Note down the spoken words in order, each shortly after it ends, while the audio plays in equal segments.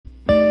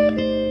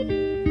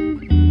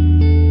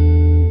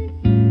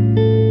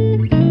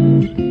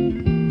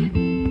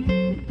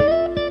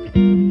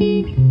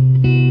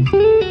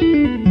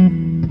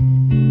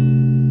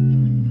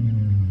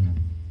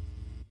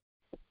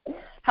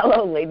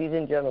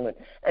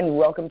gentlemen, and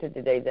welcome to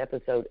today's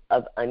episode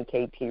of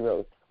Uncaged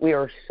Heroes. We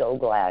are so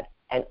glad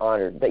and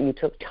honored that you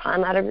took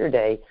time out of your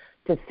day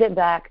to sit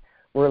back,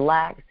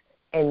 relax,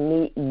 and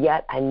meet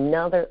yet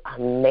another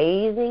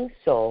amazing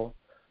soul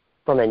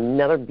from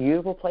another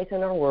beautiful place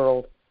in our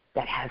world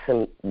that has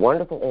some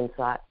wonderful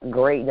insight,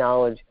 great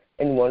knowledge,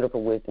 and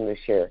wonderful wisdom to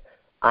share.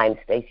 I'm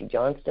Stacy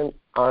Johnston,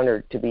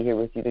 honored to be here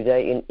with you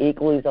today, and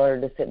equally as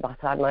honored to sit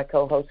beside my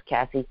co-host,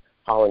 Cassie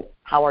Holland.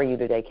 How are you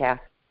today, Cass?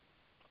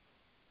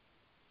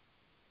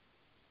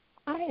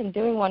 I am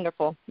doing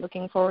wonderful.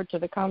 Looking forward to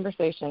the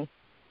conversation.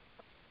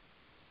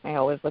 I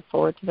always look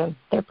forward to them.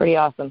 They're pretty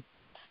awesome.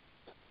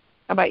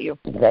 How about you?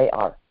 They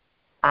are.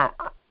 I'm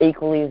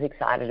equally as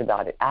excited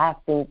about it. I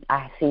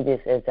see this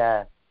as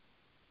a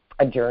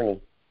journey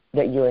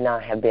that you and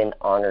I have been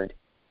honored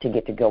to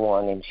get to go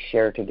on and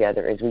share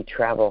together as we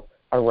travel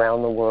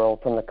around the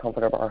world from the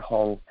comfort of our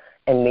homes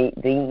and meet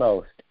the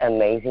most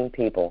amazing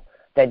people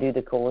that do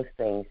the coolest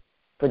things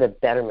for the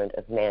betterment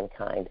of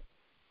mankind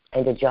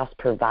and to just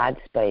provide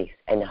space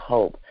and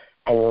hope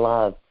and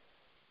love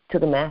to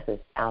the masses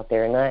out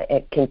there. And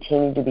I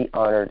continue to be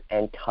honored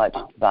and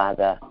touched by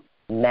the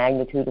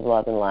magnitude of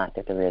love and light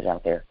that there is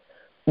out there.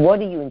 What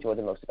do you enjoy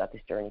the most about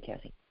this journey,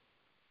 Cassie?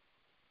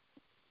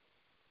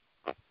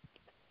 I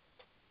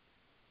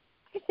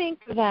think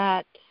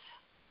that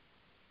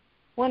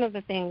one of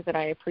the things that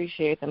I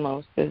appreciate the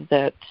most is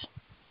that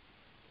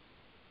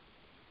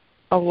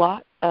a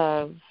lot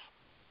of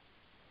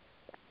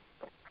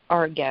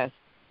our guests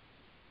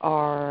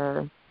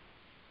are,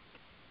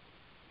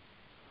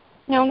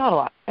 no, not a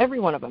lot, every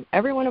one of them,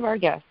 every one of our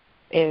guests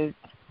is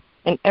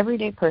an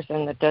everyday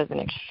person that does an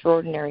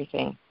extraordinary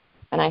thing.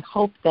 And I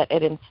hope that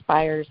it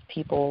inspires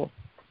people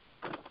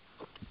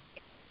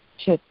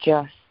to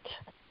just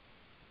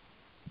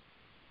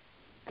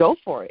go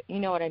for it. You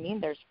know what I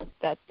mean?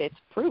 It's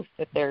proof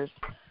that there's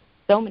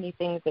so many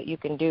things that you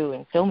can do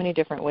and so many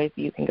different ways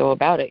that you can go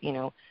about it, you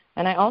know.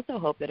 And I also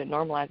hope that it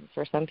normalizes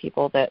for some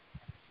people that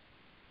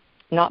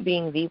not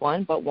being the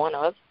one but one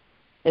of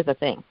is a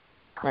thing,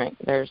 right?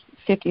 There's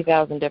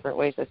 50,000 different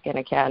ways to skin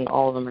a cat, and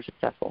all of them are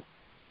successful.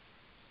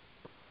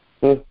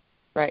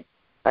 Right.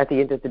 At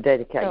the end of the day,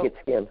 the cat gets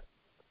skinned.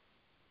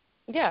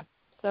 Yeah.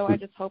 So I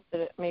just hope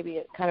that maybe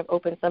it kind of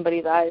opens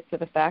somebody's eyes to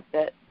the fact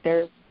that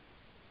if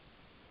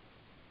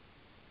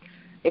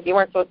you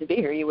weren't supposed to be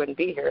here, you wouldn't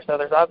be here. So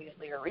there's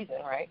obviously a reason,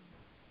 right?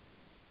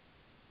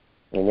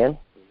 Amen.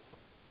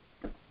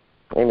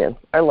 Amen.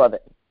 I love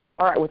it.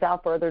 All right,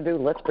 without further ado,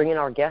 let's bring in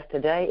our guest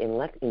today, and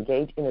let's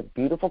engage in a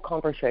beautiful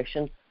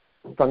conversation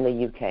from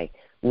the UK.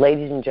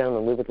 Ladies and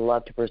gentlemen, we would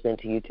love to present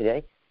to you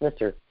today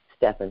Mr.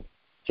 Stephan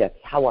Jeffy.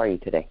 How are you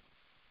today?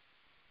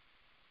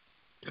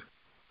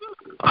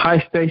 Hi,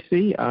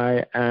 Stacy.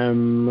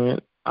 I'm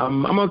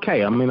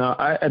okay. I mean,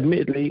 I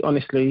admittedly,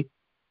 honestly,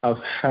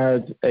 I've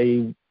had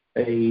a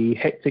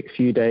hectic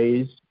few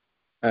days.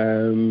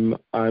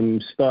 I'm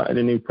starting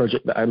a new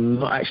project that I'm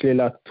not actually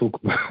allowed to talk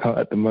about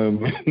at the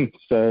moment.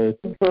 So,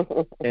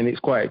 and it's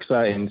quite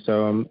exciting.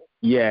 So,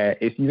 yeah,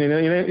 it's you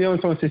know when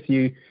someone says to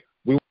you,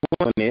 "We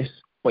want this,"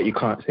 but you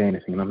can't say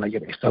anything, and I'm like, "Yeah,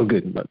 it's so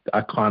good," but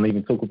I can't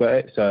even talk about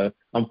it. So,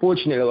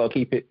 unfortunately, I'll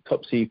keep it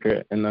top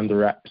secret and under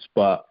wraps.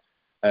 But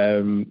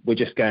we're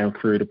just going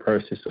through the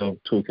process of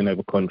talking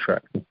over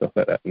contracts and stuff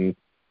like that. And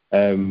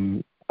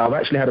I've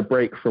actually had a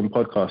break from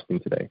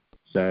podcasting today,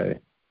 so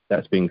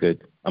that's been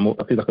good. I feel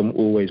like I'm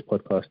always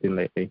podcasting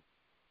lately.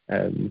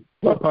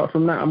 But apart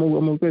from that, I'm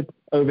all good.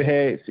 Over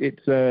here,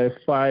 it's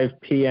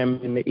 5 p.m.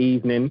 in the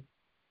evening,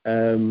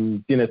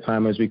 dinner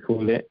time as we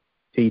call it,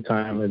 tea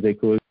time as they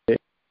call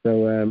it.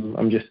 So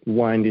I'm just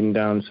winding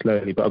down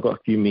slowly, but I've got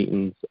a few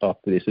meetings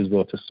after this as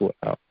well to sort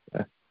out.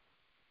 But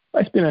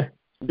it's been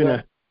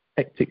a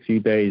hectic few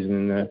days,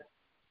 and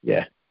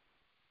yeah.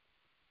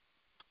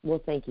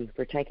 Well, thank you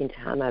for taking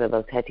time out of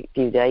those hectic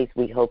few days.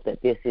 We hope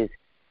that this is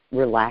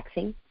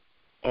relaxing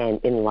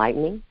and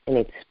enlightening and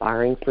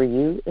inspiring for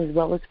you as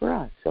well as for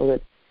us, so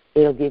that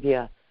it'll give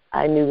you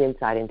a new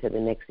insight into the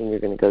next thing you're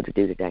going to go to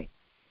do today.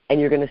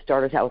 And you're going to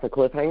start us out with a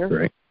cliffhanger?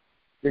 Right.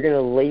 You're going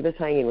to leave us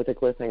hanging with a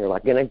cliffhanger,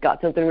 like, I've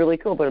got something really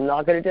cool, but I'm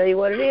not going to tell you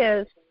what it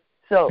is.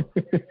 So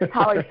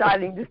how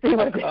exciting to see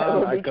what that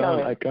will be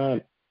coming. I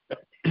can't.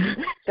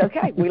 It's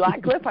okay. We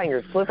like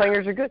cliffhangers.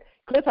 Cliffhangers are good.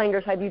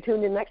 Cliffhangers have you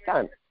tuned in next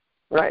time,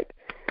 right?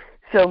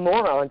 So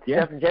more on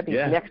Stephan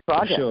Jeffy's next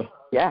project. Sure.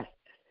 Yes.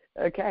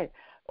 Okay.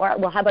 All right.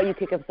 Well, how about you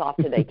kick us off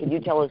today? Can you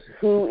tell us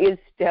who is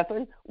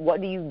Stephan? What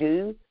do you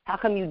do? How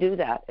come you do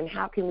that? And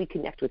how can we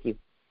connect with you?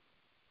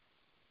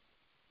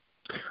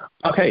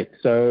 Okay.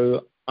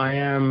 So I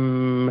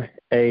am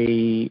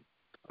in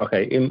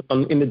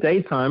the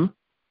daytime,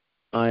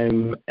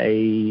 I'm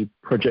a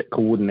project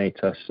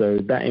coordinator. So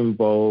that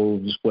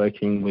involves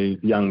working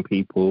with young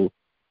people,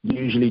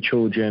 usually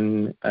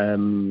children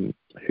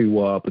who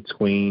are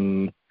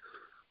between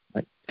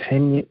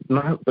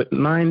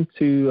 9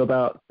 to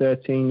about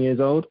 13 years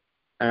old.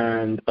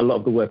 And a lot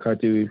of the work I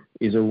do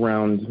is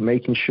around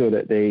making sure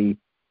that they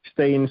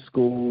stay in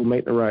school,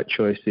 make the right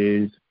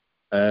choices,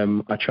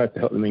 I try to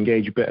help them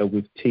engage better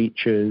with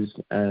teachers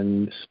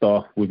and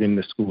staff within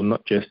the school,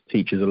 not just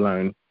teachers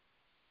alone.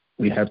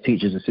 We have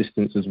teachers'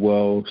 assistants as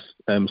well,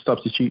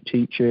 substitute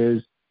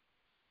teachers,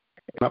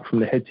 up from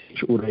the head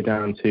teacher all the way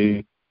down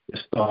to the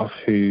staff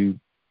who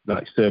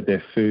like serve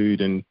their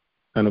food and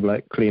kind of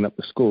like clean up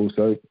the school.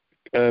 So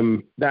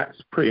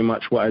that's pretty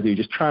much what I do.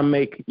 Just try and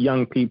make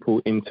young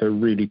people into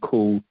really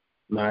cool,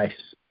 nice,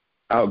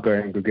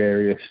 outgoing,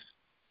 gregarious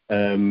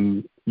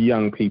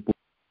young people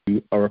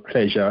who are a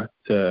pleasure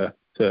to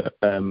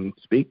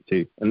speak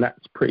to. And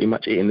that's pretty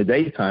much it in the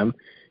daytime.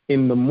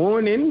 In the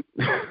morning,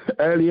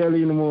 early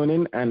in the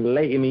morning and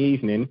late in the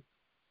evening,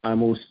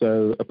 I'm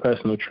also a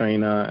personal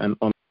trainer and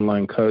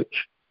online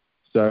coach.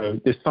 So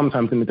there's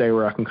sometimes in the day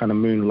where I can kind of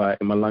moonlight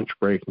in my lunch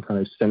break and kind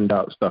of send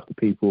out stuff to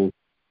people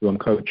who I'm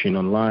coaching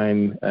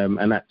online.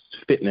 And that's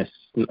fitness.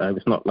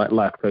 It's not like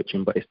life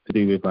coaching, but it's to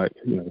do with like,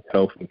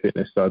 health and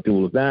fitness. So I do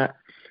all of that.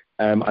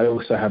 I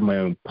also have my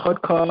own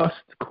podcast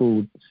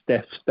called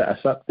Steph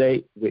Status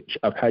Update, which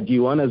I've had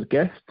you on as a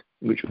guest,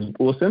 which was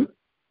awesome.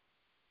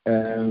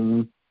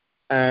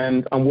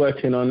 And I'm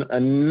working on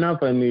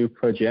another new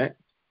project,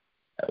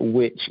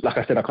 which, like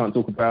I said, I can't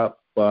talk about.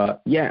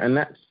 But yeah, and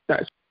that's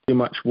pretty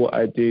much what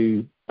I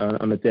do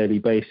on a daily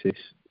basis.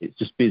 It's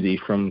just busy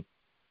from,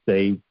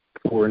 say,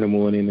 4 in the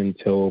morning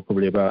until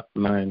probably about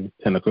 9,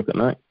 10 o'clock at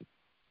night.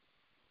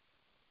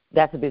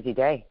 That's a busy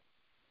day.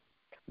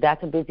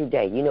 That's a busy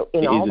day. In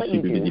all that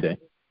you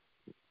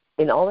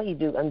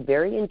do, I'm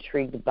very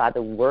intrigued by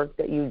the work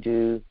that you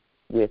do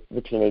with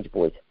the teenage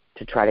boys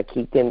to try to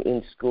keep them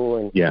in school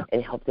and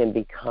help them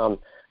become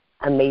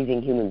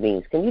amazing human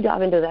beings. Can you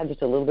dive into that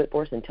just a little bit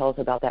for us and tell us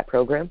about that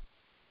program?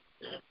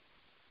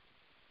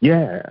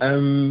 Yeah.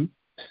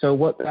 So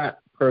what that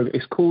program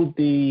is called,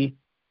 the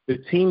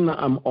team that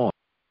I'm on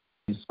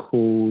is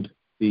called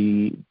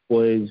the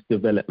Boys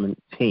Development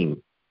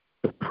Team.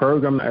 The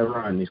program that I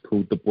run is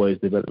called the Boys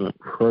Development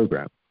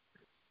Program.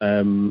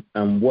 And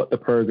what the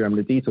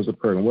details of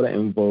the program, what it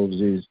involves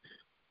is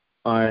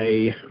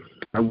I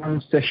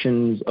run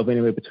sessions of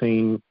anywhere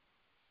between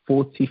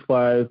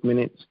 45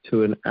 minutes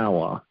to an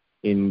hour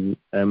in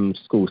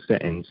school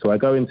settings. So I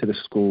go into the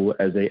school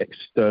as an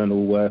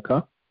external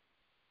worker.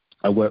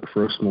 I work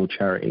for a small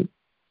charity,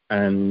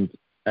 and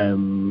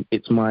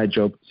it's my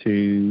job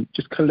to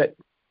just collect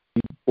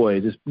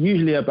boys. It's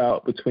usually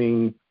about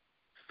between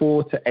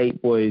 4 to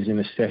 8 boys in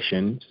a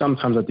session.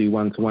 Sometimes I do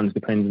one-to-ones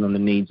depending on the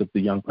needs of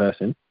the young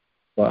person.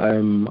 But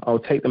I'll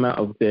take them out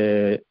of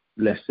their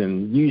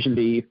lesson.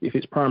 Usually, if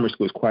it's primary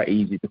school, it's quite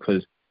easy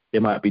because they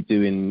might be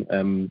doing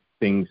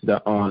things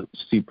that aren't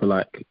super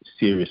like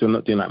serious. They're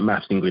not doing like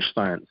maths, English,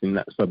 science in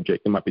that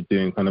subject. They might be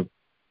doing kind of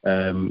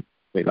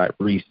like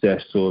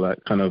recess or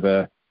like kind of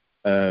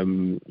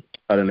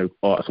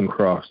arts and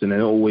crafts, and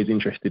they're always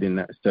interested in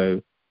that.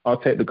 So I'll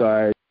take the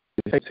guys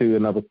to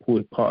another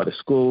part of the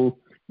school.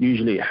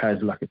 Usually it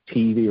has like a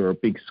TV or a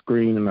big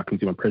screen, and I can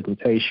do my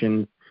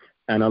presentation.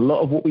 And a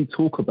lot of what we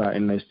talk about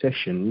in those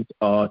sessions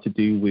are to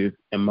do with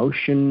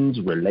emotions,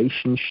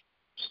 relationships,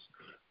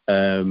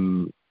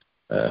 joint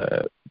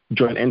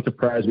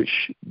enterprise,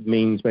 which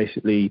means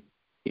basically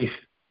if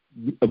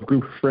a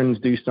group of friends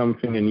do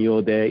something and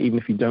you're there, even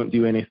if you don't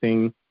do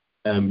anything,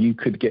 you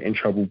could get in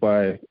trouble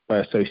by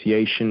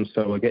association.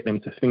 So I get them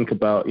to think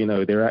about,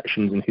 their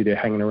actions and who they're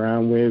hanging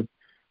around with.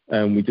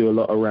 We do a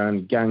lot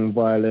around gang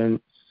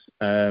violence.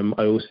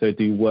 I also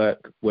do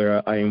work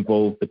where I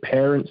involve the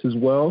parents as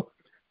well.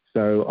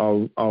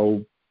 So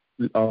I'll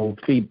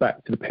feed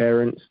back to the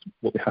parents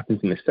what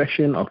happens in the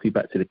session. I'll feed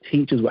back to the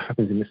teachers what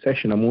happens in the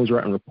session. I'm always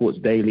writing reports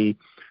daily.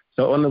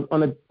 So in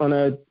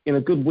a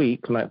good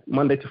week, like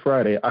Monday to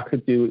Friday, I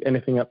could do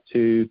anything up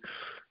to,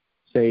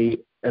 say,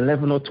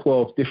 11 or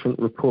 12 different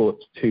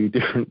reports to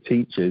different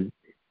teachers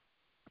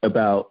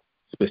about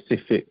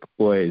specific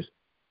boys.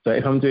 So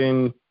if I'm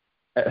doing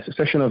a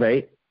session of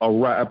 8, I'll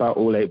write about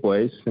all 8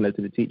 boys, send it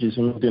to the teachers. If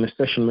I'm doing a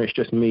session where it's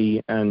just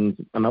me and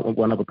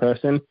one other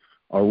person,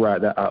 I'll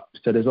write that up.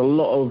 So there's a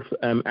lot of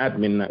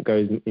admin that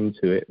goes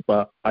into it,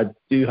 but I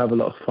do have a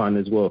lot of fun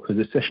as well because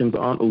the sessions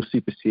aren't all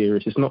super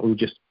serious. It's not all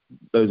just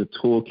those are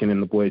talking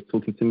and the boys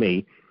talking to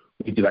me.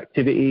 We do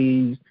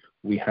activities.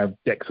 We have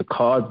decks of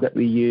cards that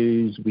we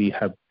use. We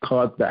have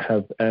cards that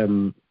have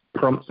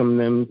prompts on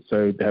them,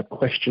 so they have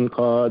question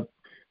cards.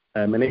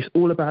 And it's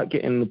all about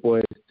getting the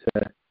boys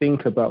to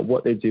think about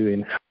what they're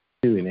doing, how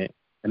they're doing it,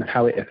 and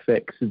how it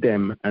affects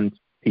them and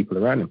people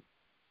around them.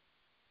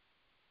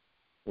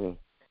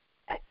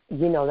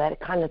 That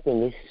kind of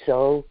thing is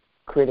so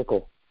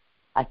critical.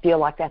 I feel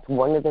like that's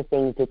one of the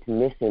things that's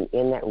missing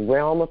in that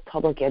realm of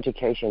public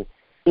education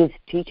is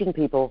teaching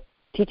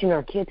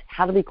our kids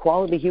how to be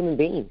quality human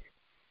beings.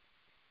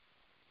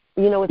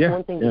 It's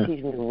one thing to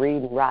teach them to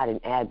read and write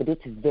and add, but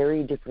it's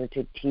very different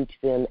to teach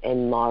them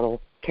and model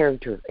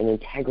character and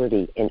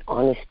integrity and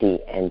honesty.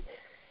 And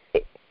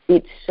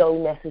it's so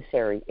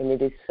necessary, and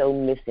it is so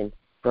missing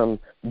from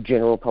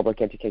general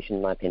public education,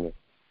 in my opinion.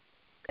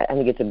 I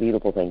think it's a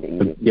beautiful thing that you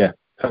do. Yeah,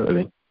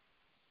 totally.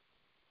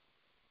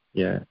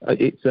 Yeah,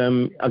 it's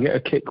I get a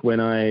kick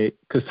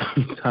because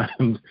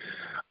sometimes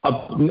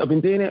I've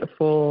been doing it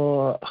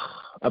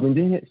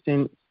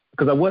since,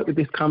 because I worked with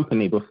this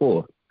company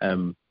before,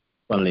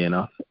 funnily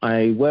enough.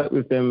 I worked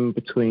with them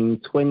between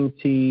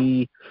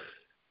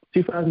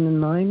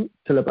 2009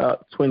 till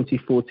about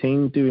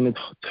 2014, doing a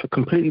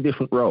completely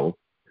different role.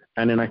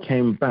 And then I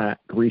came back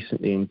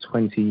recently in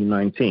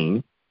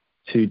 2019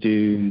 to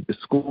do the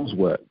schools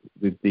work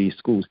with the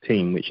schools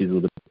team, which is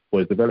all the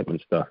boys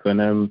development stuff.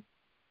 And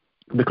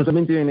because I've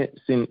been doing it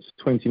since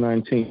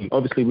 2019,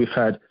 obviously we've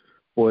had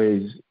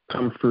boys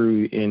come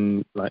through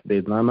in like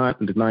they're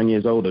 9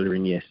 years old, or they're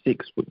in year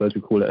 6, as we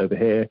call it over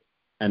here.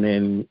 And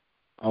then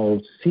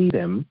I'll see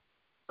them,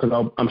 because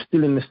I'm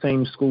still in the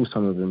same school,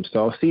 some of them. So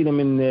I'll see them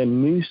in their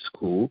new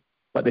school,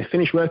 but they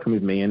finish working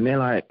with me and they're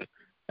like,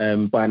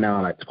 by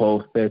now, like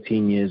 12,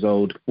 13 years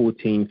old,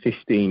 14,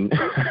 15.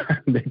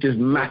 They're just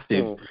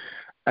massive.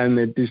 And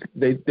they're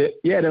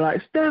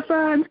like,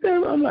 Stefan.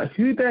 I'm like,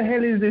 who the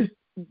hell is this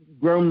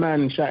grown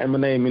man shouting my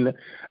name?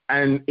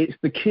 And it's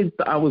the kids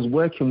that I was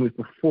working with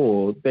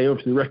before. They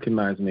obviously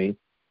recognize me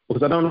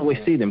because I don't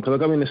always see them, because I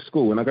go into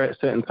school and I go at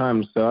certain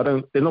times.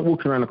 So they're not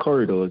walking around the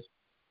corridors.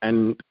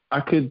 And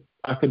I could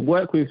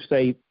work with,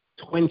 say,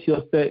 20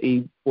 or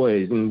 30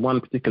 boys in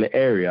one particular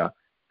area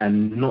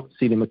and not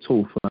see them at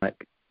all for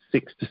like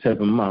 6 to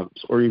 7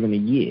 months or even a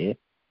year,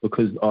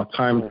 because our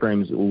time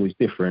frames are always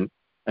different.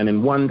 And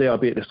then one day I'll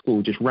be at the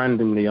school, just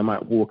randomly I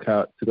might walk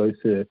out to go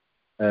to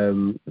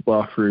the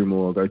bathroom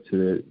or go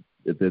to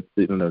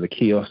the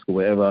kiosk or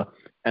whatever,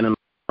 and I'm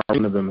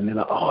one of them, and they're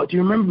like, "Oh, do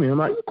you remember me?" I'm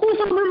like, "Of course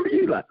I remember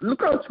you. Like,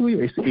 look how tall you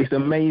are." It's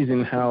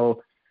amazing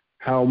how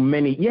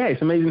many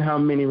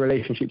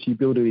relationships you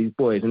build with these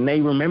boys, and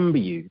they remember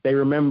you. They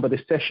remember the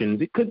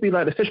sessions. It could be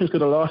like the sessions could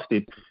have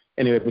lasted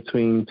anywhere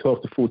between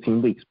 12 to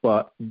 14 weeks,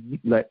 but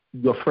like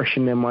you're fresh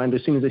in their mind.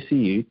 As soon as they see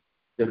you,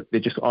 they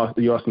just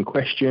you ask them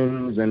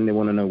questions, and they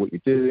want to know what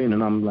you're doing.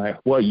 And I'm like,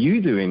 "What are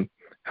you doing?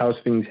 How's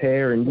things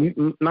here?"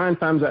 And 9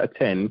 times out of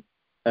 10,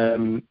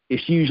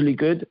 it's usually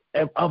good.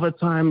 Other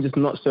times it's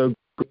not so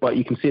good, but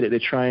you can see that they're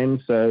trying.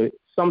 So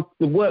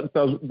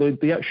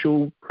the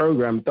actual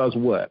program does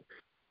work.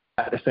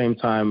 At the same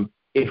time,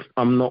 if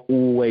I'm not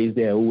always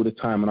there all the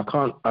time, and I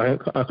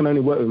can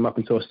only work with them up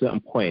until a certain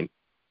point,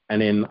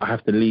 and then I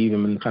have to leave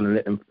them and kind of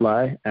let them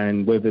fly.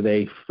 And whether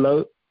they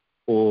float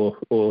or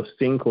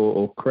sink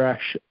or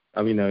crash,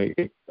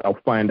 I'll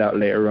find out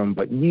later on.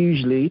 But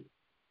usually,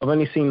 I've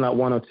only seen like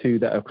 1 or 2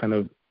 that have kind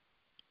of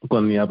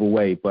gone the other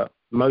way, but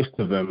most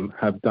of them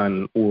have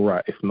done all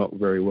right, if not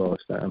very well.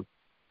 So I'm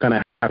kind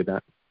of happy with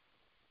that.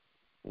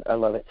 I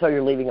love it. So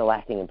you're leaving a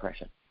lasting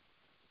impression.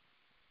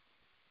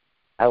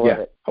 I love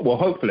it. Well,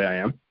 hopefully I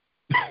am.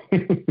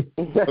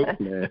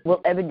 Hopefully.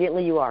 Well,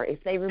 evidently you are.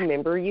 If they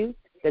remember you,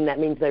 then that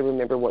means they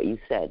remember what you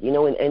said.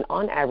 And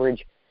on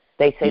average,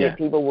 they say that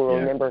people will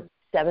remember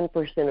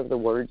 7% of the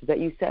words that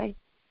you say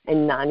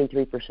and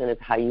 93% of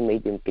how you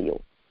made them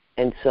feel.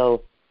 And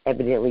so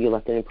evidently you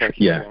left an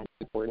impression. Yeah. And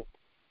that's important.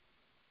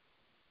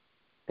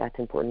 That's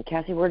important.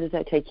 Cassie, where does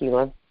that take you,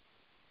 love?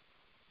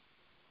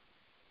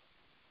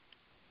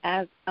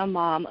 As a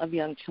mom of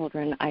young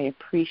children, I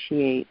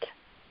appreciate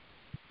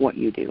what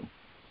you do.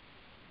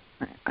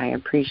 I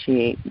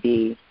appreciate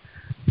the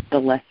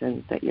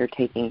lessons that you're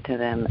taking to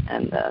them,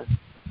 and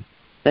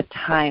the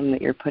time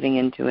that you're putting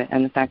into it,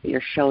 and the fact that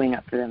you're showing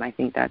up for them. I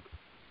think that's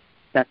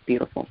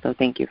beautiful. So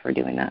thank you for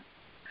doing that.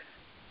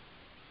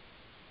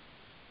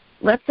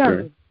 Let's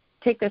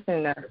take this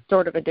in a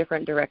sort of a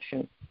different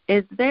direction.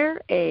 Is there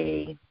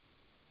a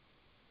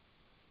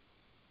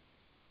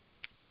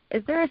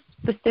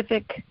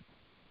specific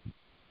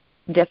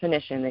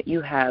definition that you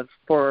have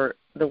for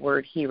the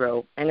word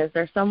hero? And is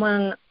there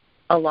someone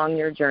along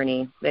your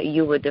journey that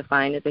you would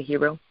define as a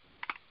hero?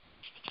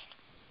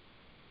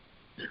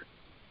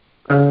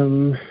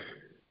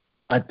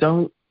 I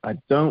don't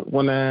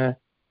want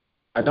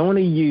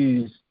to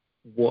use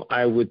what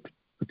I would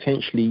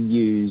potentially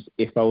use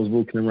if I was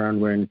walking around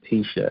wearing a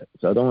T-shirt.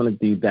 So I don't want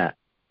to do that.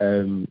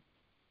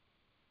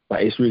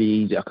 But it's really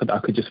easy. I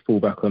could just fall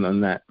back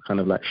on that kind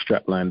of like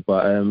strapline.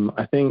 But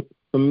I think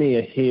for me,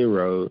 a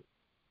hero,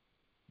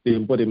 the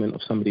embodiment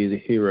of somebody as a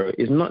hero,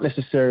 is not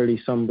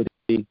necessarily somebody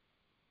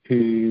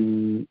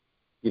who,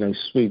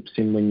 swoops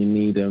in when you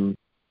need them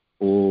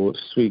or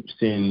swoops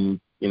in,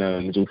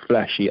 and is all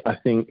flashy. I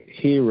think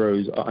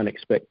heroes are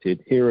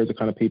unexpected. Heroes are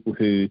kind of people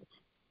who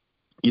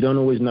you don't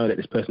always know that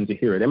this person's a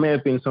hero. There may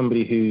have been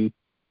somebody who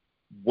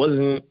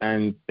wasn't,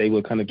 and they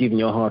were kind of giving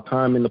you a hard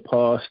time in the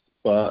past,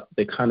 but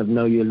they kind of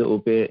know you a little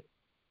bit,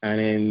 and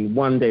then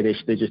one day they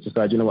just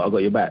decide, you know what, I've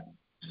got your back.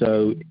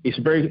 So it's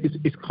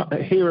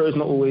a hero is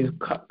not always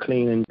cut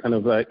clean and kind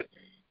of like,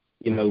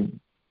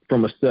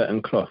 from a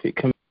certain cloth. It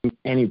can be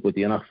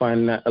anybody, and I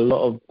find that a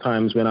lot of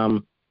times when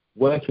I'm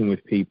working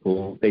with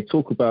people, they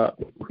talk about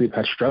who they've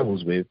had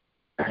struggles with,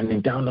 and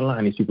then down the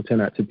line, these people turn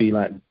out to be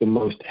like the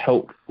most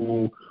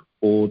helpful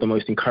or the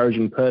most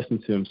encouraging person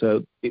to them.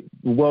 So the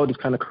world is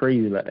kind of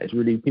crazy like that.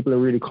 People are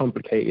really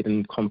complicated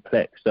and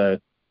complex. So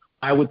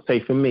I would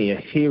say for me, a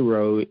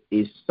hero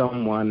is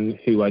someone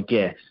who, I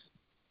guess,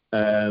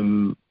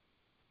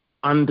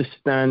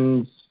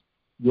 understands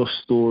your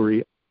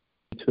story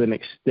to an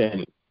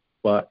extent,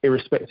 but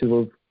irrespective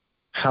of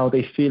how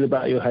they feel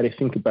about you, how they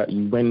think about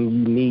you, when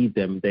you need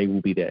them, they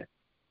will be there.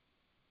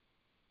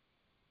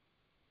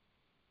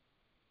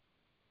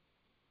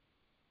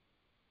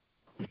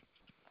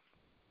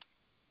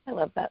 I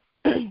love that.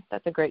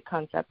 That's a great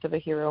concept of a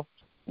hero.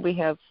 We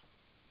have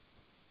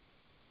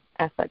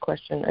asked that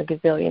question a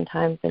gazillion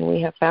times, and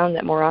we have found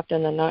that more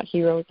often than not,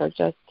 heroes are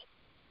just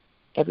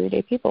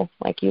everyday people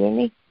like you and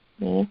me.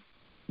 Mm-hmm.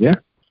 Yeah.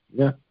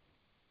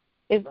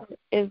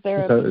 Is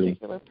there a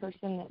particular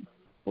person that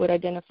would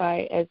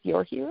identify as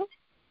your hero?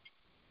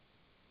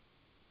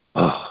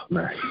 Oh,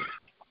 man.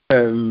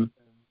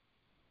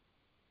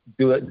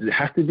 Does it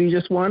have to be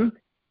just one?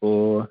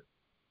 Or...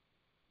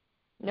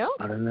 No.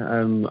 I don't know.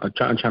 I'm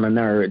trying to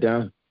narrow it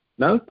down.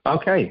 No?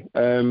 Okay.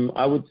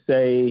 I would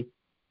say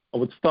I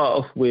would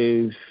start off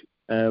with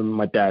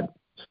my dad.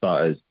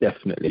 Starters,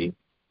 definitely.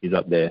 He's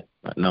up there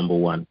at number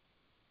one.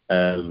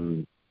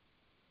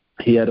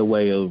 He had a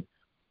way of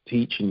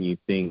teaching you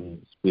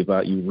things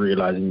without you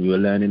realizing you were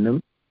learning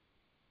them.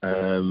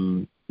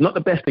 Not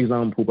the best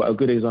example, but a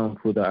good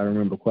example that I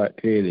remember quite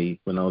clearly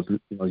when I was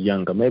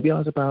younger. Maybe I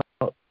was about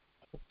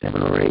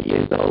 7 or 8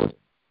 years old.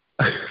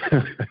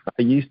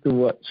 I used to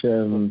watch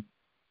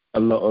a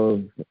lot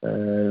of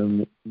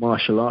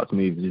martial arts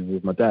movies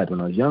with my dad when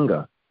I was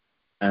younger,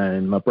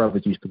 and my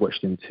brothers used to watch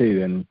them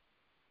too. And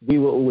we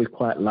were always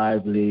quite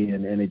lively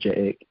and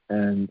energetic.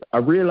 And I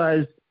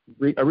realized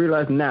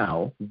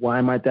now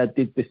why my dad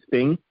did this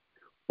thing,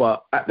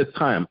 but at the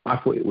time I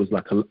thought it was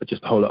like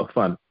just a whole lot of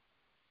fun.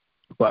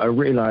 But I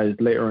realized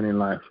later on in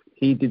life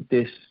he did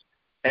this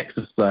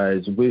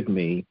exercise with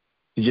me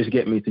to just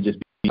get me to just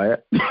be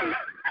quiet.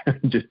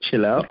 Just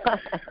chill out.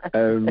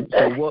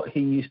 So what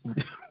he used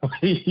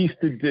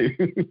to do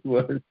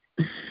was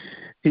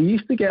he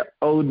used to get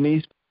old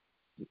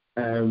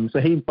newspapers. So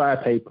he'd buy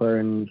a paper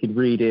and he'd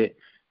read it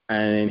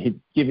and he'd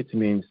give it to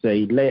me and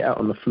say, lay it out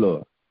on the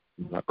floor.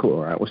 I'm like, cool,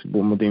 all right, what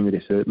am I doing with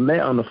this? So lay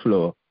it on the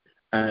floor.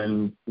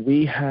 And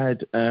we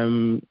had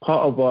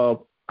part of our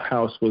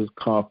house was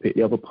carpet,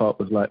 the other part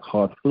was like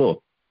hard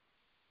floor.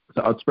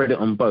 So I'd spread it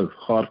on both,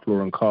 hard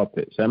floor and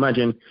carpet. So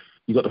imagine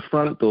you got the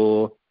front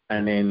door,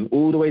 and then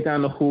all the way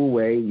down the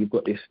hallway, you've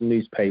got this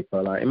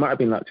newspaper. Like it might have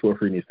been like 2 or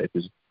 3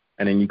 newspapers.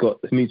 And then you've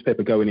got this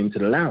newspaper going into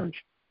the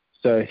lounge.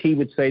 So he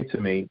would say to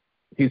me,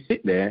 he'd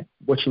sit there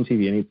watching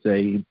TV and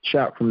he'd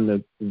shout from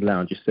the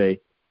lounge, he'd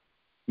say,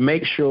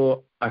 make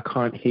sure I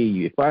can't hear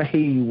you. If I hear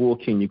you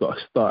walk in, you've got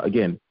to start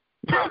again.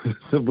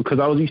 So, because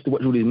I was used to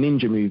watch all these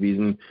ninja movies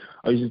and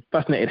I was just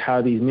fascinated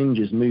how these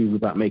ninjas move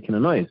without making a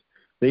noise.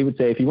 So he would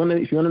say, if you want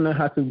to know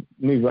how to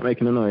move without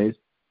making a noise,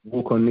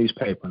 walk on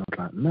newspaper. And I was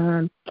like,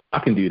 man, I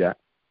can do that.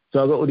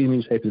 So I got all these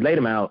newspapers, laid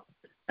them out,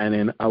 and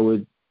then I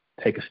would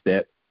take a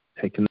step,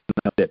 take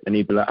another step, and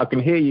he'd be like, I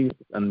can hear you.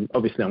 And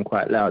obviously I'm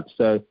quite loud.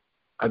 So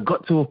I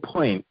got to a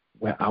point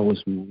where I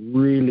was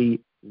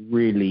really,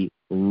 really,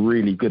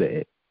 really good at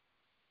it.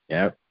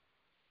 Yeah.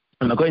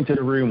 And I got into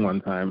the room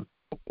one time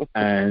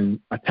and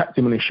I tapped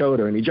him on his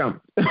shoulder and he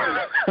jumped.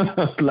 I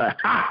was like,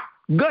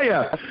 got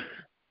ya!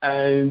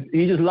 And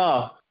he just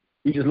laughed.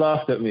 He just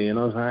laughed at me, and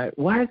I was like,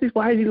 why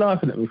is he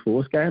laughing at me for?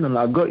 What's going on?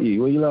 Like, I got you.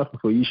 What are you laughing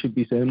for? You should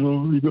be saying,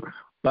 oh, you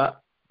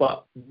got...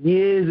 But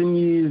years and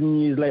years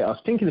and years later, I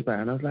was thinking about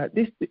it, and I was like,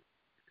 this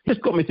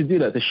just got me to do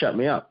that, to shut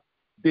me up,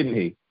 didn't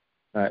he?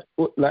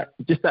 Like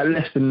just that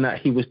lesson that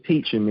he was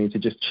teaching me to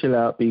just chill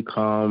out, be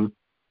calm,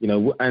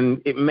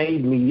 and it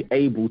made me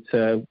able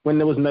to, when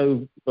there was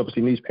no,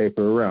 obviously,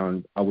 newspaper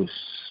around, I was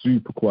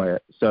super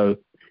quiet. So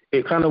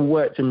it kind of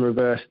worked in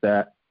reverse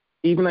that,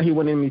 even though he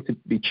wanted me to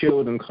be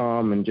chilled and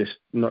calm and just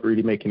not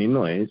really make any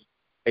noise,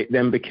 it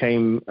then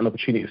became an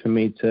opportunity for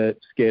me to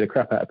scare the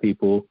crap out of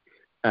people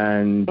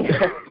and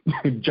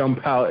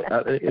jump out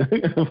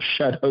of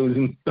shadows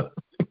and stuff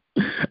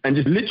and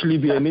just literally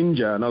be a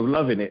ninja. And I was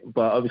loving it,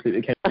 but obviously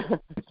it became...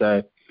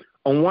 So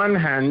on one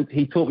hand,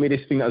 he taught me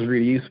this thing that was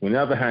really useful. On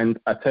the other hand,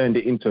 I turned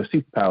it into a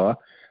superpower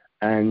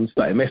and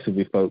started messing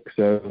with folks.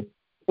 So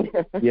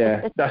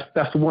yeah,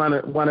 that's one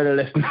of the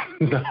lessons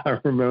that I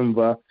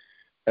remember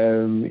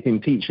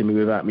him teaching me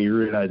without me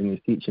realizing he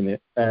was teaching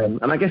it. And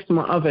I guess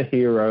my other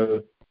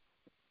hero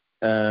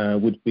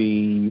would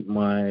be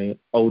my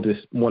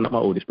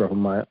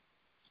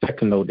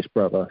second oldest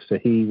brother. So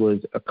he was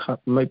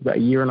maybe about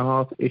 1.5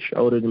 years-ish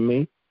older than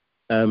me.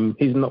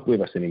 He's not with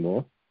us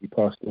anymore. He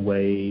passed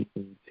away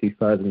in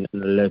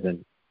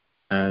 2011,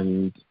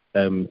 and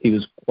he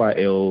was quite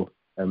ill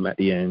at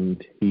the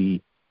end.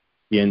 He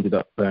ended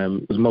up,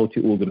 it was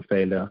multi-organ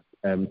failure.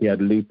 He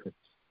had lupus.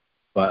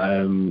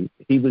 But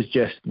he was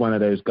just one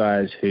of those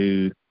guys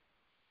who,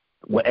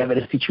 whatever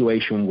the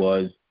situation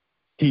was,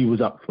 he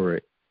was up for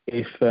it.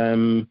 If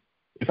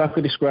I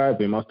could describe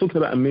him, I was talking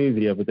about a movie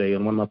the other day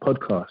on one of my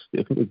podcasts.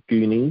 I think it was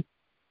Goonies.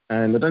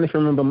 And I don't know if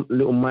you remember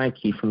little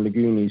Mikey from the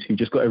Goonies, who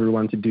just got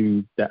everyone to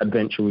do that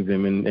adventure with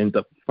him and ends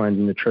up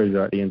finding the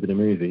treasure at the end of the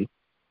movie.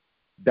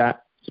 That's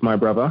my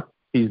brother.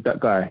 He's that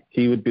guy.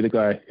 He would be the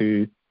guy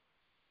who,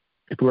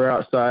 if we're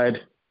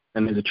outside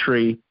and there's a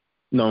tree,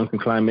 no one can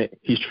climb it,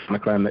 he's trying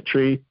to climb that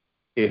tree.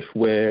 if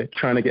we're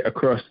trying to get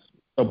across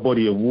a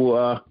body of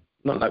water,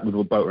 not like with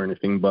a boat or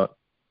anything, but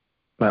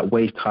like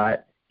waist height,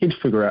 he'd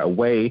figure out a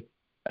way.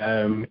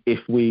 If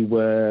we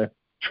were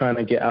trying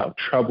to get out of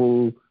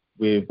trouble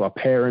with our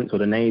parents or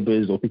the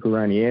neighbors or people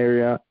around the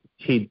area,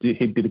 he'd be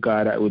the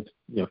guy that would,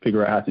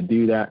 figure out how to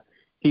do that.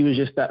 He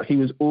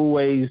was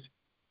always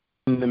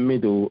in the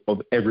middle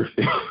of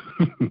everything.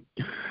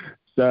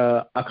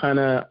 So I kind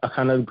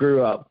of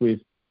grew up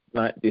with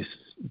like this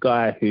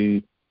guy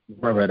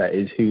brother that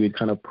is, who would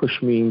kind of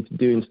push me into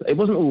doing stuff. It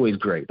wasn't always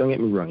great, don't get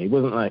me wrong. We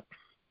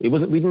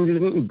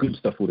didn't do good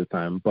stuff all the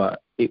time,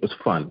 but it was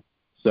fun.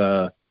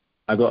 So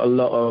I got a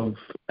lot of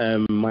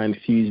my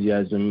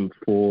enthusiasm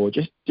for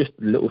just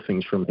little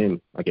things from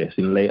him, I guess,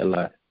 in later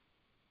life.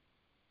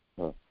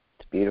 Oh,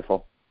 it's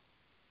beautiful.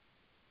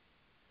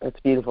 It's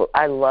beautiful.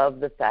 I love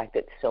the fact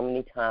that so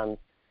many times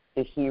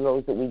the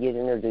heroes that we get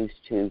introduced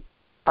to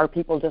are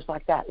people just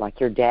like that, like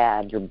your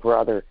dad, your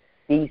brother,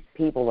 these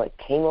people that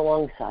came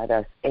alongside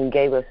us and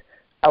gave us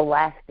a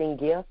lasting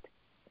gift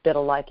that,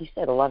 like you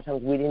said, a lot of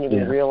times we didn't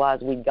even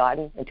realize we'd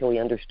gotten until we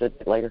understood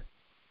it later.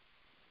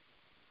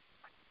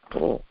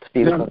 Oh, it's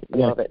beautiful.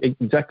 Love it.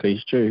 Exactly,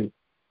 it's true.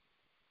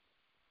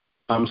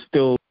 I'm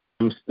still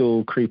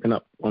creeping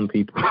up on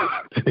people.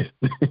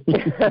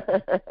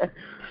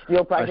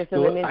 Still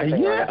practicing the ninja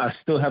thing, right? I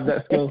still have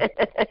that skill.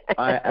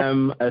 I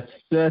am a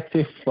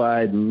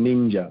certified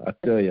ninja, I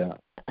tell you.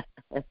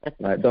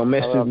 Like, don't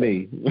mess with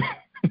me.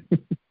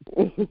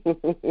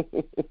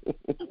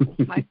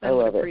 My son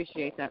would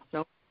appreciate that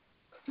so.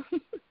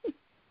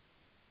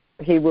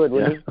 He would,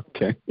 wouldn't he?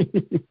 Okay.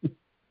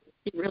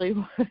 He really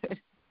would.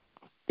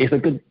 It's a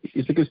good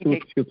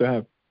skill to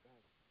have.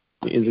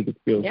 It is a good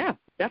skill. Yeah,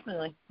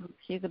 definitely.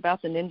 He's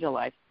about the ninja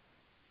life.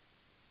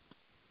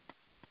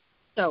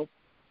 So.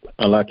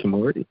 I like him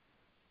already.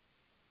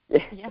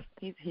 Yeah,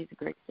 he's a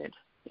great kid.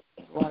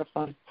 A lot of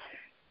fun.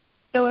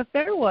 So if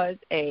there was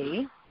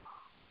a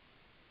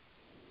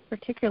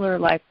particular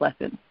life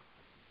lesson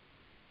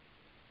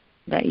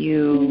that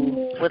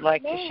you would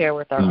like to share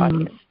with our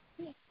audience,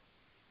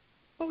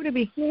 what would it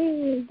be?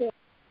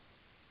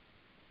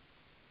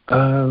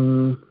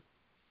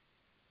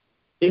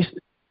 It's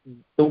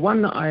the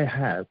one that I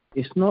have.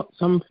 It's not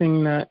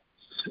something that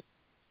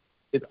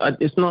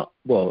it's not.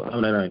 Well, I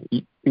don't know.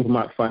 People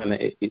might find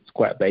that it's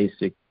quite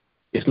basic.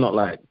 It's not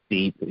like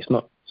deep. It's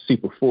not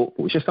super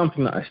thoughtful. It's just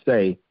something that I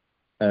say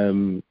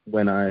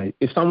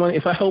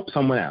if I help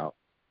someone out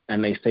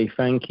and they say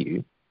thank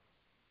you.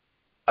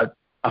 I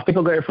think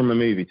I got it from a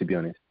movie, to be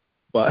honest.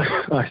 But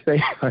I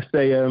say I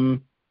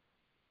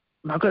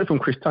got it from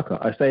Chris Tucker.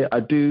 I say I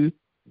do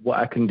what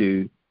I can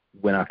do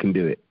when I can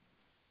do it.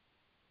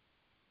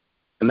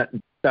 And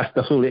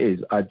that's all it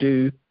is. I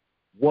do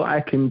what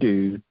I can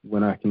do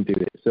when I can do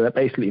it. So that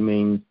basically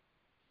means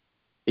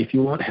if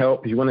you want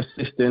help, if you want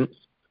assistance,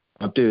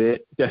 I'll do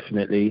it,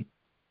 definitely.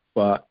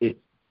 But it's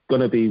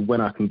going to be when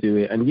I can do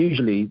it. And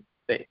usually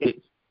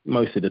it's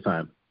most of the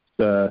time.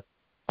 So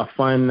I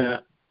find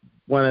that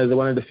one of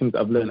the things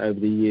I've learned over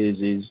the years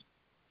is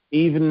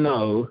even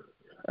though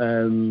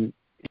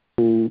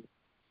people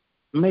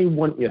may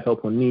want your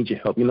help or need your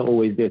help, you're not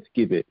always there to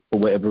give it for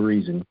whatever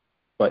reason.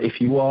 But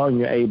if you are and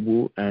you're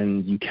able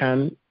and you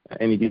can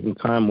at any given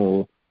time,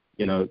 or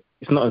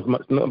it's not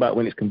about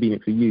when it's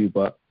convenient for you,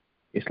 but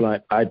it's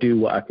like I do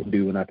what I can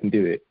do when I can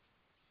do it,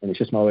 and it's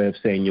just my way of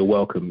saying you're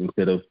welcome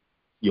instead of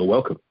you're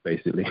welcome,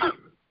 basically.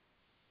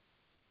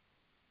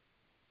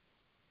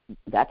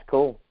 That's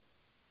cool.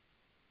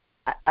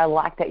 I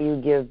like that you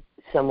give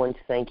someone's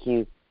thank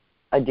you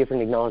a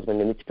different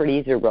acknowledgement, and it's pretty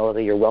easy to roll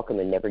that you're welcome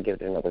and never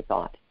give it another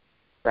thought.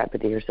 Right,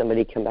 but to hear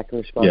somebody come back and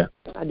respond,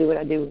 I do what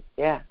I do.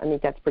 Yeah, I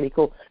think that's pretty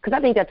cool. Because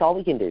I think that's all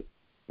we can do,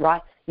 right?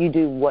 You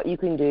do what you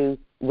can do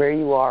where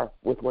you are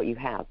with what you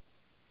have.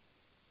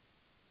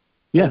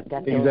 Yeah,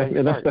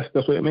 exactly. That's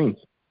what it means.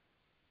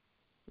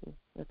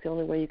 That's the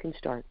only way you can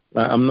start.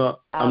 I'm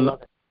not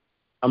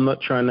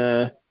trying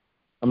to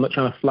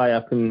fly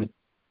up and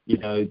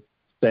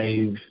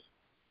save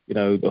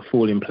a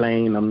falling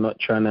plane. I'm not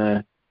trying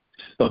to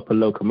stop a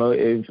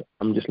locomotive.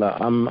 I'm just like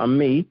I'm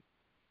me.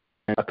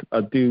 I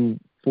do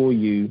for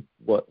you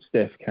what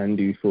Steph can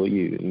do for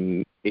you.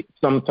 And it's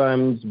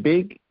sometimes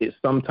big, it's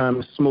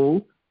sometimes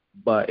small,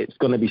 but it's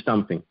going to be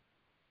something.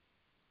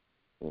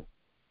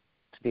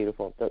 It's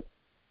beautiful.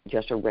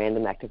 Just a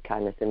random act of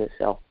kindness in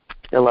itself.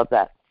 I love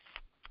that.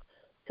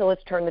 So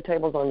let's turn the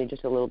tables on you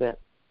just a little bit,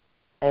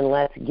 and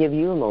let's give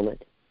you a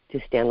moment to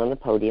stand on the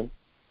podium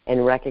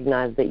and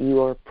recognize that you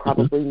are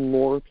probably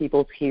more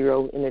people's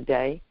hero in a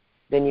day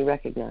than you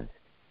recognize.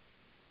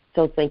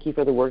 So thank you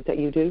for the work that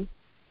you do.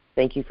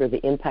 Thank you for the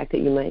impact that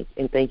you make,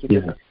 and thank you for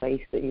the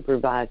space that you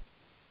provide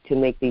to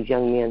make these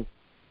young men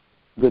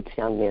good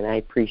sound men. I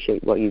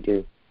appreciate what you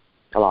do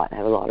a lot. I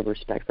have a lot of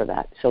respect for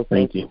that. So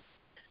thank you.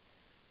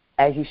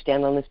 As you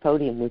stand on this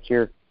podium with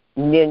your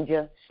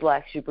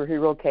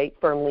ninja/superhero cape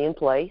firmly in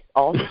place,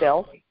 all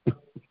stealth,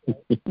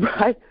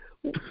 right?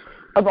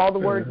 Of all the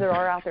words there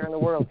are out there in the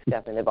world,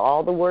 Stephan, of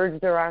all the words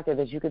there are out there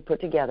that you could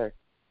put together,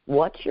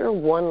 what's your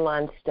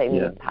one-line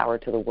statement of power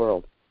to the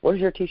world? What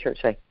does your T-shirt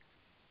say?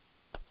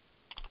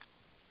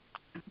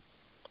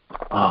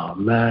 Oh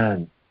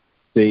man,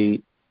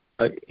 the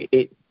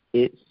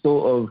it's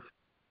sort of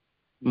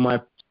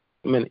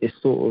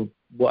it's sort of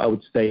what I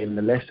would say in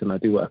the lesson. I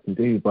do what I can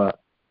do, but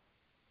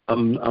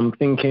I'm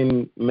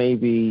thinking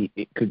maybe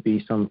it could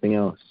be something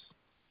else.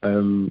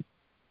 And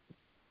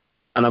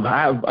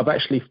I've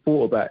actually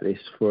thought about this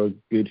for a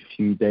good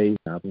few days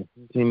now. I've been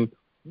thinking,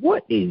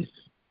 what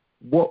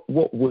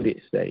would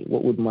it say?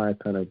 What would my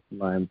kind of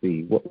line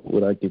be? What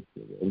would I give?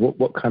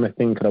 What kind of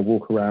thing could I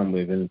walk around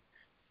with and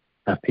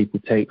have people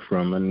take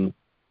from?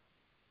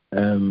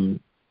 And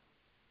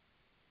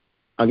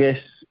I guess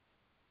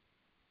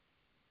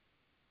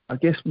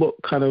what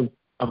kind of,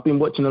 I've been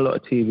watching a lot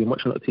of TV,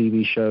 watching a lot of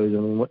TV shows,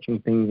 and watching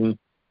things, and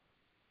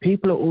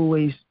people are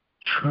always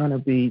trying to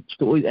be,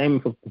 always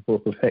aiming for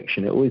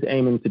perfection. They're always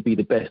aiming to be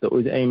the best. They're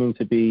always aiming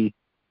to be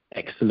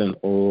excellent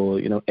or,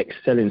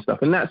 excelling stuff.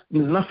 And there's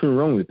nothing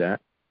wrong with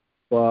that,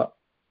 but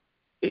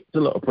it's a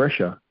lot of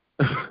pressure.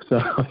 So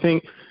I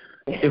think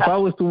if I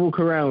was to walk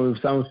around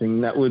with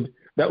something that would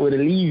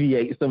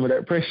alleviate some of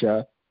that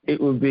pressure, it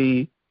would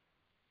be,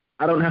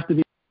 I don't have to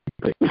be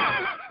perfect.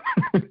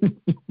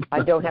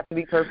 I don't have to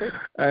be perfect?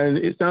 And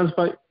it sounds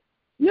like,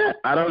 yeah,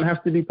 I don't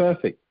have to be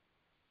perfect.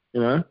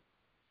 I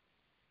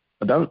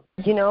don't.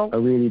 I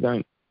really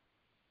don't.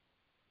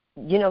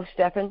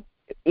 Stephan,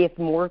 if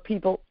more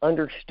people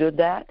understood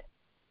that,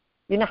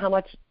 you know how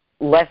much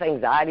less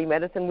anxiety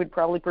medicine we'd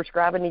probably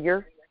prescribe in a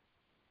year?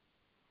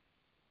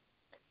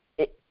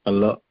 A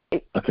lot,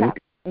 I think.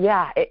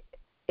 Yeah,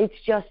 it's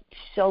just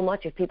so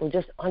much if people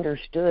just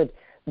understood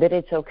that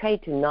it's okay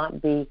to not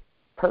be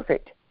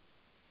perfect,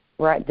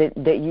 right?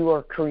 That you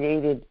are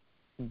created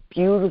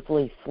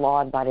beautifully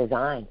flawed by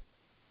design,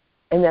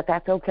 and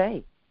that's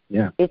okay.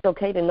 Yeah. It's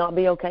okay to not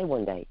be okay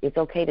one day. It's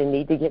okay to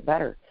need to get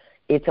better.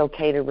 It's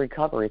okay to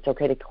recover. It's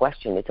okay to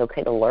question. It's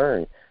okay to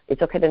learn.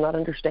 It's okay to not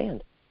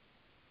understand.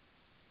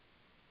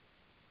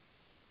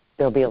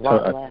 There'll be a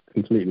lot less. I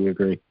completely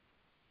agree.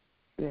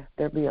 Yeah,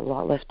 there'll be a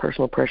lot less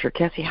personal pressure.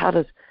 Cassie, how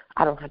does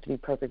I don't have to be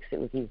perfect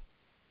sit with you?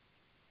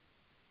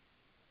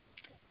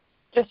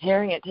 Just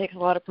hearing it takes a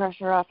lot of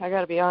pressure off, I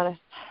got to be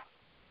honest.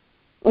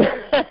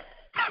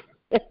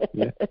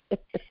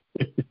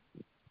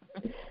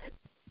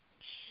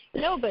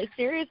 No, but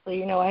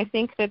seriously, I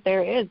think that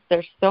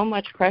there's so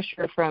much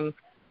pressure from,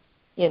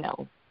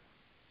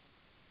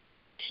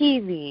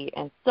 TV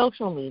and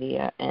social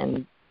media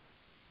and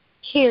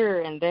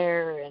here and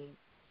there and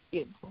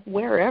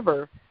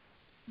wherever,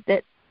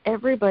 that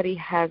everybody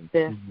has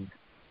this,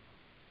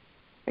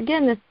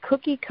 again, this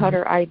cookie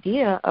cutter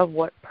idea of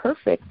what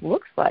perfect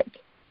looks like.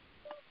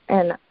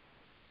 And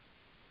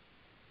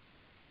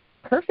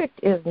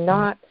perfect is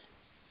not,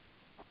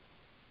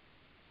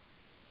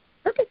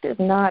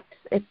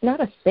 it's not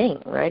a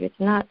thing, right? It's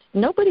not,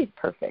 nobody's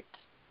perfect.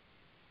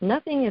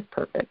 Nothing is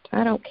perfect.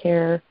 I don't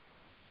care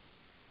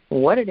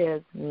what it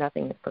is,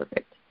 nothing is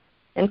perfect.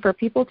 And for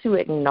people to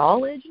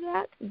acknowledge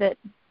that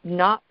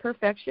not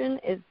perfection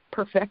is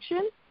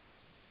perfection,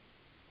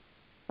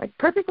 like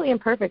perfectly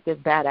imperfect is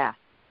badass.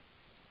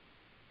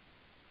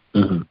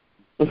 Mm-hmm.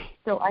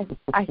 So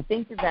I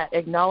think that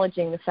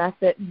acknowledging the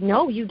fact that,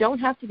 no, you don't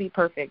have to be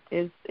perfect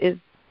is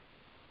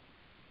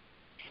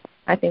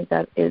I think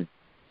that is,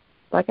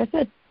 like I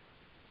said,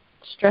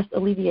 stress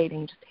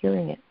alleviating, just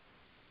hearing it.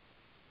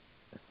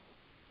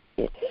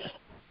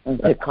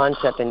 The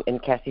concept,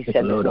 and Cassie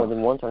said this more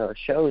than once on our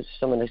shows,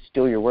 so I'm going to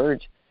steal your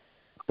words,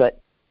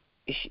 but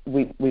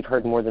we've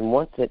heard more than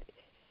once that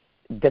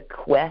the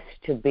quest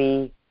to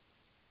be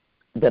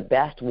the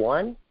best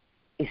one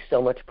is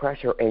so much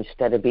pressure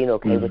instead of being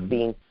okay with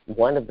being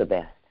one of the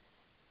best.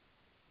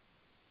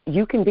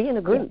 You can be in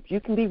a group.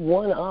 You can be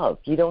one of.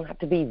 You don't have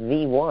to be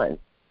the one.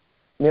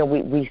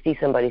 We see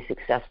somebody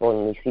successful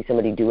and we see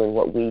somebody doing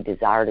what we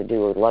desire to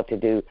do or love to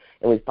do,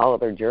 and we follow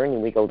their journey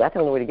and we go, that's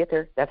the only way to get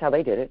there. That's how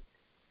they did it.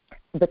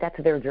 But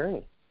that's their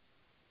journey.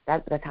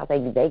 That's how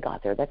they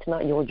got there. That's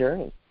not your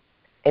journey.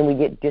 And we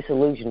get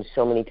disillusioned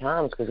so many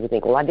times because we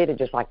think, well, I did it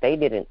just like they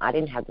did, and I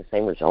didn't have the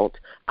same results.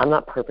 I'm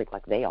not perfect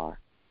like they are.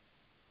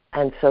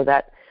 And so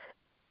that,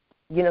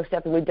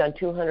 Stephan, we've done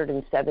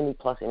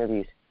 270-plus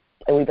interviews,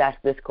 and we've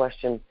asked this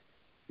question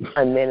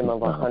a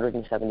minimum of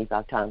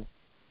 175 times.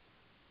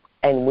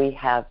 And we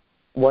have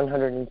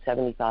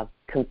 175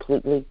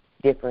 completely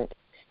different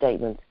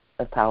statements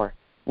of power.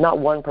 Not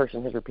one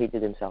person has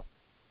repeated himself.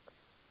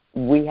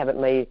 We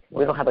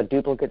don't have a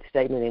duplicate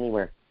statement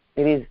anywhere.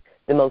 It is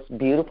the most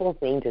beautiful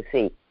thing to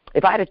see.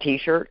 If I had a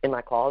T-shirt in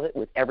my closet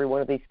with every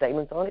one of these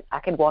statements on it, I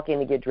could walk in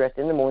and get dressed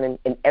in the morning,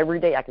 and every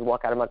day I could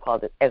walk out of my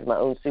closet as my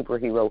own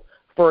superhero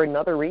for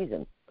another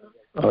reason.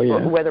 Oh,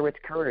 yeah. Whether it's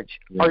courage,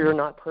 or you're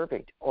not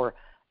perfect, or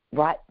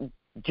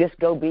just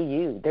go be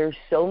you. There's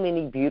so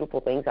many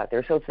beautiful things out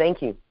there. So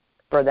thank you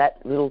for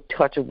that little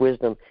touch of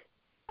wisdom.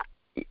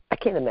 I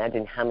can't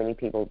imagine how many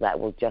people that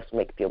will just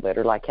make feel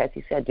better. Like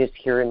Cassie said, just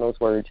hearing those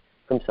words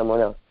from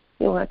someone else.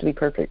 You don't have to be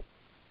perfect.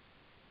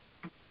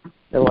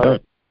 I love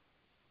it.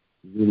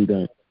 You really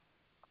don't.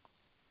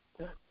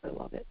 I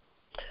love it.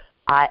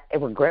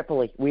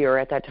 Regretfully, we are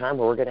at that time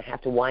where we're going to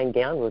have to wind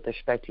down with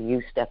respect to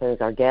you, Stephan,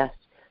 as our guest.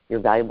 your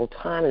valuable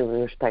time, and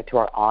with respect to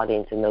our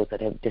audience and those that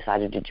have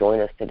decided to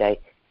join us today.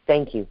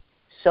 Thank you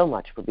so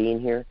much for being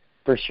here,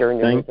 for sharing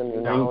your wisdom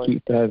and knowledge. Thank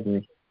you for having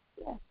me.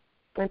 Yeah.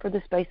 And for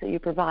the space that you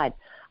provide.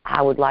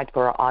 I would like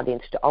for our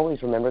audience to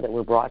always remember that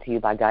we're brought to you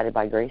by Guided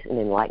by Grace and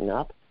Enlighten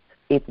Up.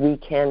 If we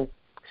can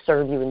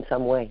serve you in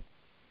some way,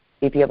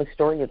 if you have a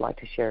story you'd like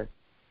to share,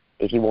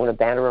 if you want to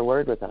banter a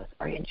word with us,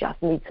 or you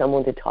just need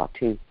someone to talk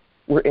to,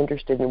 we're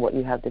interested in what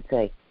you have to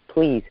say.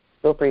 Please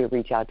feel free to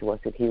reach out to us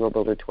at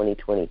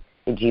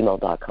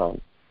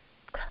herobuilder2020@gmail.com.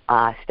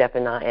 Steph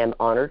and I am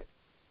honored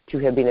to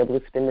have been able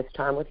to spend this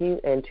time with you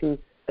and to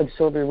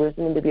absorb your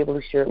wisdom and to be able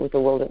to share it with the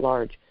world at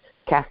large.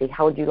 Cassie,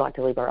 how would you like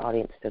to leave our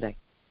audience today?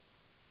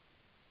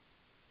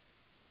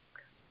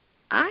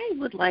 I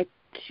would like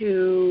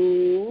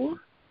to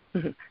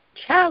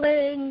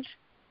challenge.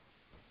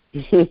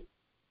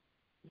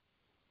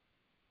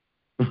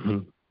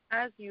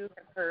 As you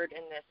have heard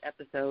in this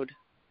episode,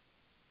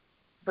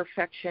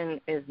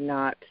 perfection is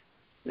not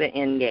the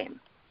end game,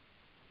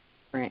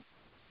 right?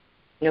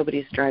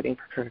 Nobody's striving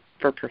for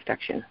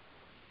perfection.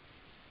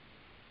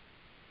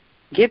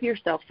 Give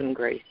yourself some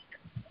grace.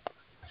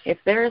 If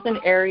there is an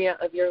area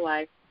of your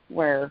life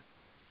where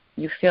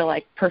you feel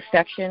like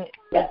perfection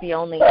is the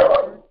only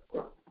answer,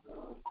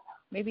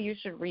 maybe you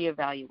should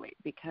reevaluate,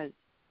 because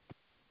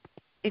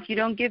if you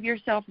don't give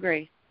yourself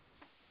grace,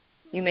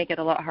 you make it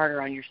a lot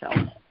harder on yourself.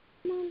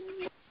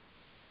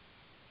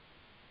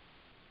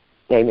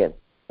 Amen.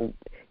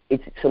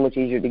 It's so much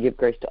easier to give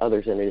grace to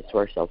others than it is to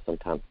ourselves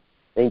sometimes.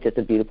 I think that's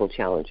a beautiful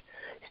challenge.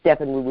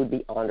 Stephen, we would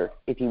be honored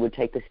if you would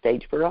take the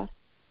stage for us,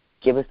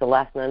 give us the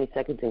last 90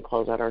 seconds, and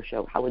close out our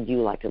show. How would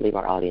you like to leave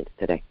our audience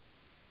today?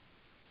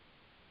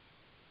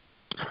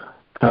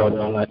 How would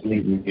I like to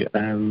leave you?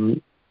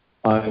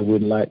 I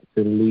would like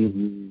to leave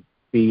you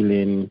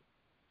feeling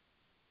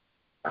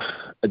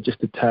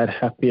just a tad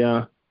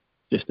happier,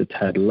 just a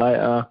tad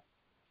lighter,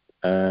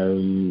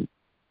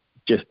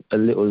 just a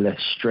little less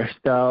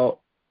stressed out.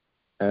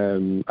 I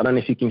don't know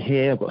if you can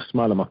hear, I've got a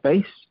smile on my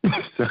face.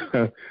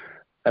 So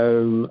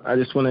I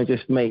just want to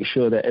just make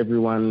sure that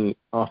everyone,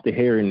 after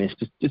hearing this,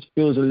 just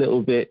feels a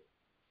little bit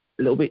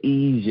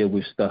easier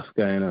with stuff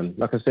going on.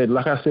 Like I said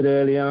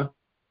earlier,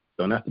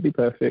 don't have to be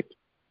perfect,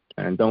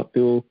 and don't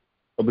feel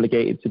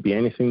obligated to be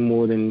anything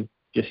more than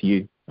just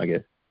you, I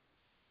guess.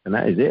 And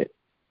that is it.